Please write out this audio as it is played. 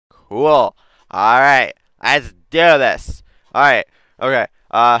Cool. Alright. Let's do this. Alright. Okay.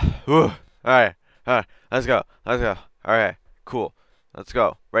 Whew. Alright. Alright. Let's go. Let's go. Alright. Cool. Let's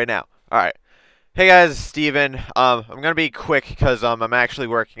go. Right now. Alright. Hey guys, Steven. I'm gonna be quick because I'm actually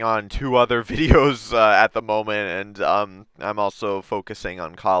working on two other videos at the moment, and I'm also focusing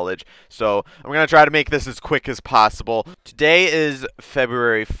on college. So I'm gonna try to make this as quick as possible. Today is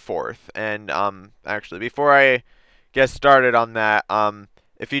February 4th, and actually before I get started on that,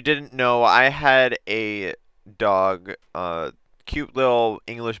 if you didn't know, I had a dog, cute little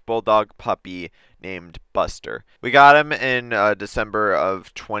English bulldog puppy named Buster. We got him in December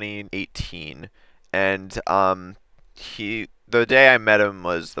of 2018, and the day I met him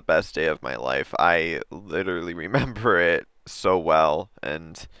was the best day of my life. I literally remember it so well,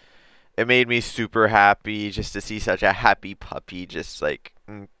 and it made me super happy just to see such a happy puppy, just like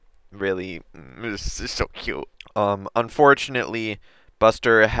really, it's just so cute. Unfortunately,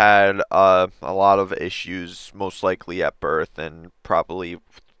 Buster had a lot of issues, most likely at birth, and probably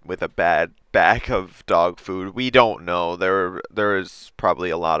with a bad bag of dog food. We don't know. There is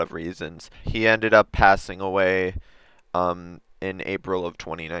probably a lot of reasons. He ended up passing away in April of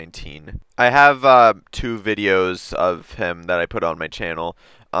 2019. I have two videos of him that I put on my channel.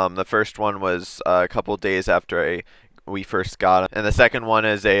 The first one was a couple days after we first got him, and the second one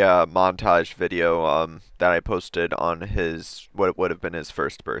is a montage video that I posted on his what would have been his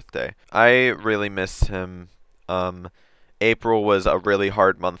first birthday. I really miss him. April was a really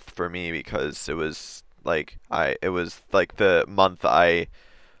hard month for me because it was like the month I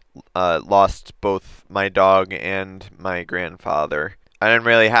lost both my dog and my grandfather. I didn't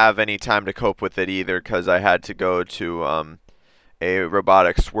really have any time to cope with it either because I had to go to a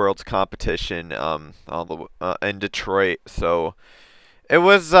robotics worlds competition in Detroit. So it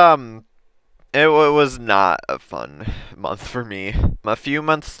was it was not a fun month for me. A few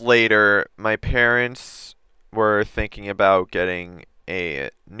months later, my parents were thinking about getting a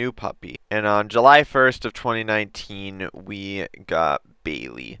new puppy, and on July 1st of 2019, we got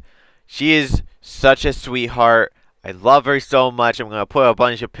Bailey. She is such a sweetheart. I love her so much. I'm going to put a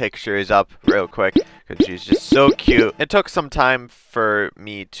bunch of pictures up real quick because she's just so cute. It took some time for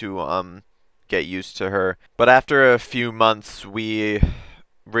me to get used to her, but after a few months, we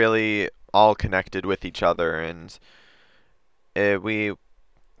really all connected with each other, and we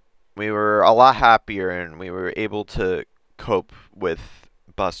were a lot happier, and we were able to cope with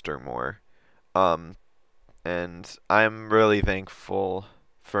Buster more. And I'm really thankful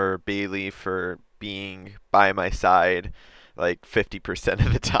for Bailey for being by my side like 50%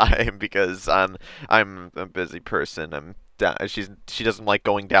 of the time because I'm a busy person. She doesn't like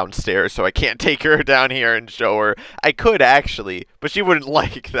going downstairs, so I can't take her down here and show her. I could actually, but she wouldn't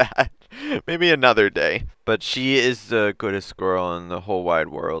like that. Maybe another day. But she is the goodest girl in the whole wide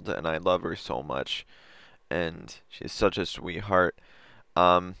world, and I love her so much. And she's such a sweetheart.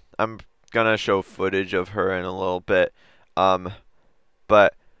 I'm gonna show footage of her in a little bit.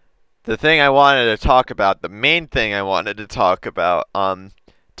 But the thing I wanted to talk about, the main thing I wanted to talk about,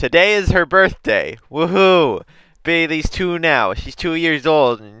 today is her birthday. Woohoo! Bailey's 2 now. She's 2 years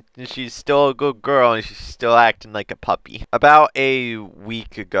old, and she's still a good girl, and she's still acting like a puppy. About a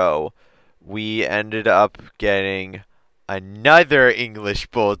week ago, we ended up getting another English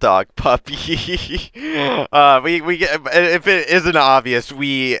Bulldog puppy. If it isn't obvious,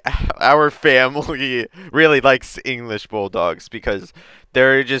 our family really likes English Bulldogs because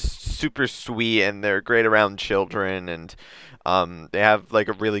they're just super sweet and they're great around children, and they have like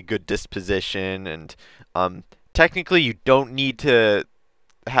a really good disposition, and technically you don't need to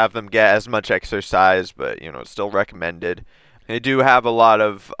have them get as much exercise, but you know, it's still recommended. They do have a lot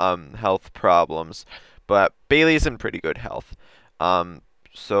of health problems, but Bailey's in pretty good health.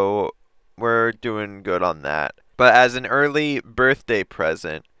 So we're doing good on that. But as an early birthday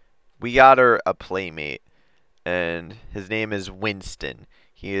present, we got her a playmate, and his name is Winston.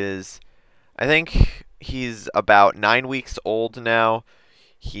 I think he's about 9 weeks old now.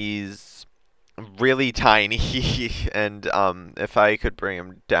 He's really tiny, and if I could bring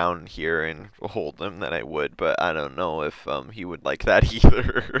him down here and hold him, then I would, but I don't know if he would like that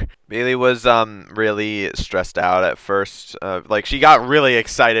either. Bailey was really stressed out at first. Like, she got really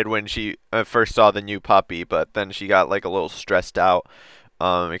excited when she first saw the new puppy, but then she got like a little stressed out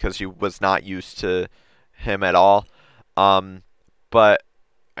because she was not used to him at all. But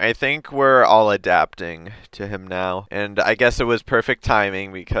I think we're all adapting to him now, and I guess it was perfect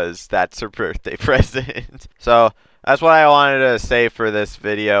timing because that's her birthday present. So that's what I wanted to say for this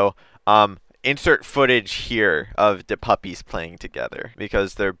video. insert footage here of the puppies playing together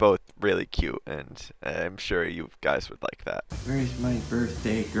because they're both really cute, and I'm sure you guys would like that. Where's my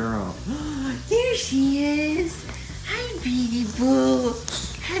birthday girl? There she is! Hi, baby boo!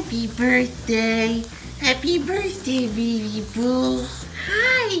 Happy birthday! Happy birthday, baby boo!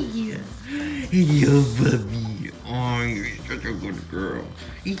 Hi! Hello, puppy. Oh, you're such a good girl.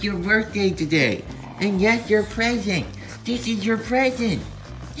 It's your birthday today, and that's your present. This is your present.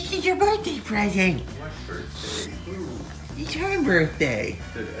 This is your birthday present. What birthday? Who? It's her birthday.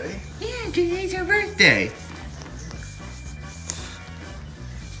 Today? Yeah, today's her birthday.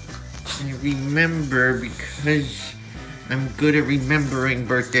 I remember because I'm good at remembering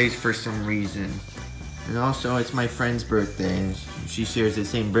birthdays for some reason. And also, it's my friend's birthday, and she shares the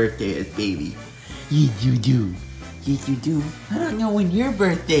same birthday as baby. Yes, you do. Yes, you do. I don't know when your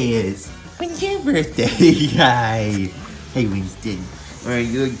birthday is. When's your birthday? Hi. Hey, Winston. Or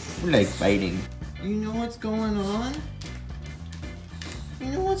you like fighting? You know what's going on? You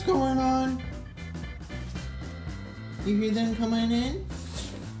know what's going on? You hear them coming in?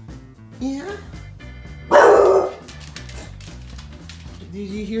 Yeah? Did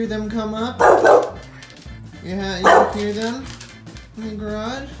you hear them come up? Yeah, you hear them in the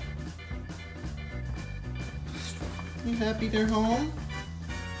garage? You happy they're home?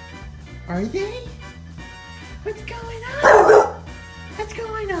 Are they? What's going on? What's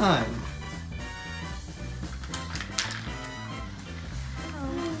going on?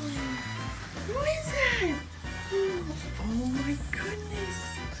 Who is that? Oh my goodness.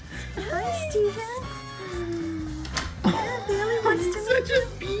 Hi, Steven. Billy wants He's to such meet a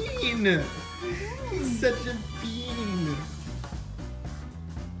bean. He's such a bean.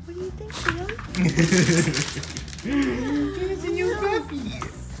 What do you think, Billy? He's a new puppy.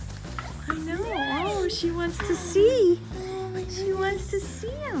 I know. Oh, she wants to see. She wants to see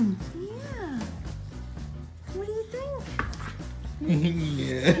him. Yeah. What do you think?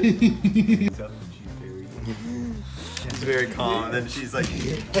 Yeah. She's very calm, and then she's like,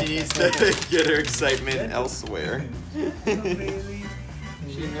 she needs to get her excitement elsewhere.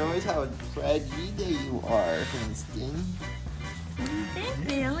 She knows how fragile you are, Winston. What do you think,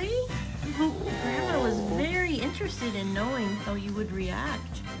 Billy? Grandma was very interested in knowing how you would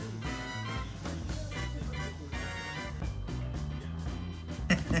react.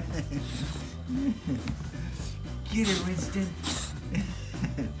 Get her, Winston.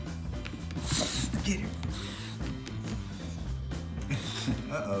 Get her.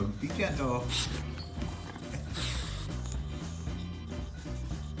 Uh-oh, be gentle.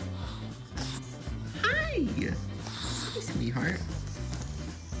 Hi! Hey, sweetheart.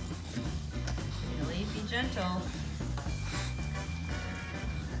 Billy, be gentle.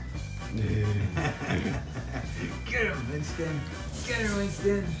 Get her, Winston. Get her,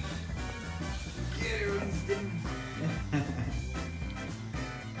 Winston. Get her, Winston.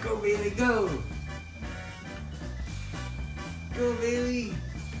 Go, Bailey, go. Go, Bailey.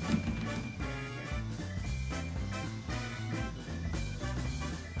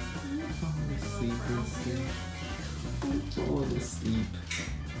 Fall asleep, Winston. Fall asleep.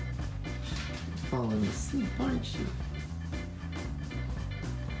 Falling asleep, aren't you?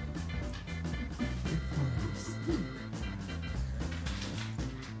 You're falling asleep.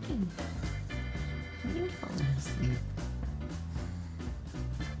 You're falling asleep.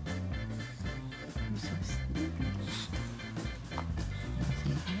 You're so sleepy.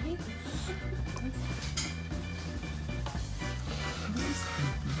 Say hi. You're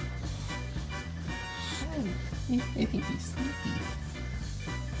sleepy. I think he's sleepy.